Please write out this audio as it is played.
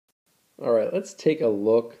All right, let's take a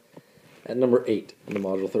look at number 8 in the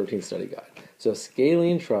Module 13 study guide. So a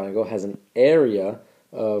scalene triangle has an area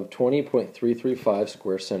of 20.335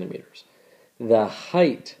 square centimeters. The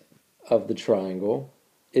height of the triangle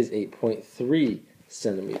is 8.3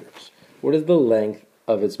 centimeters. What is the length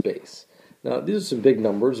of its base? Now, these are some big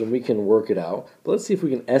numbers, and we can work it out. But let's see if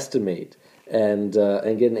we can estimate and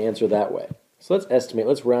get an answer that way. So let's estimate.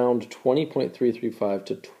 Let's round 20.335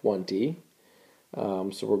 to 20.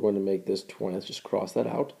 So we're going to make this 20. Let's just cross that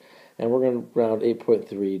out. And we're going to round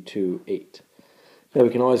 8.3 to 8. Now, we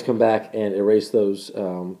can always come back and erase those,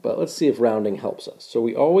 but let's see if rounding helps us. So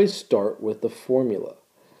we always start with the formula.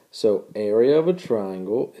 So area of a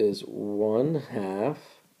triangle is 1/2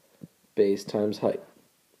 base times height.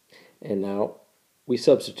 And now we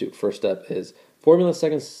substitute. First step is formula,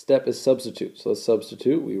 second step is substitute. So let's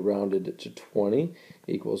substitute. We rounded it to 20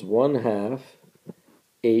 equals 1/2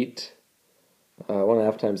 8,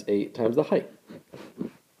 1/2 times 8 times the height.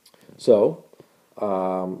 So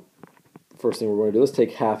first thing we're going to do is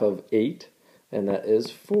take half of 8, and that is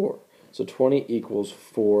 4. So 20 equals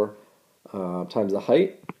 4 times the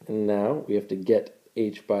height. And now we have to get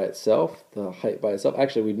h by itself, the height by itself.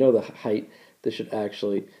 Actually, we know the height. This should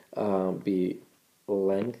actually be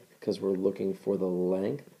length because we're looking for the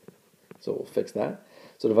length. So we'll fix that.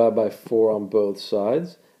 So divide by 4 on both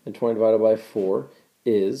sides, and 20 divided by 4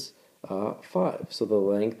 is 5. So the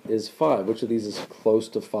length is 5. Which of these is close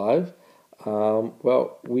to 5?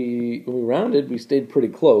 Well, when we rounded, we stayed pretty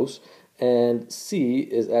close, and C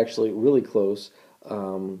is actually really close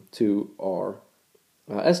to our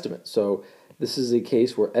estimate. So this is a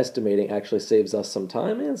case where estimating actually saves us some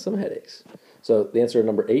time and some headaches. So the answer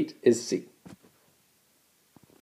number 8 is C.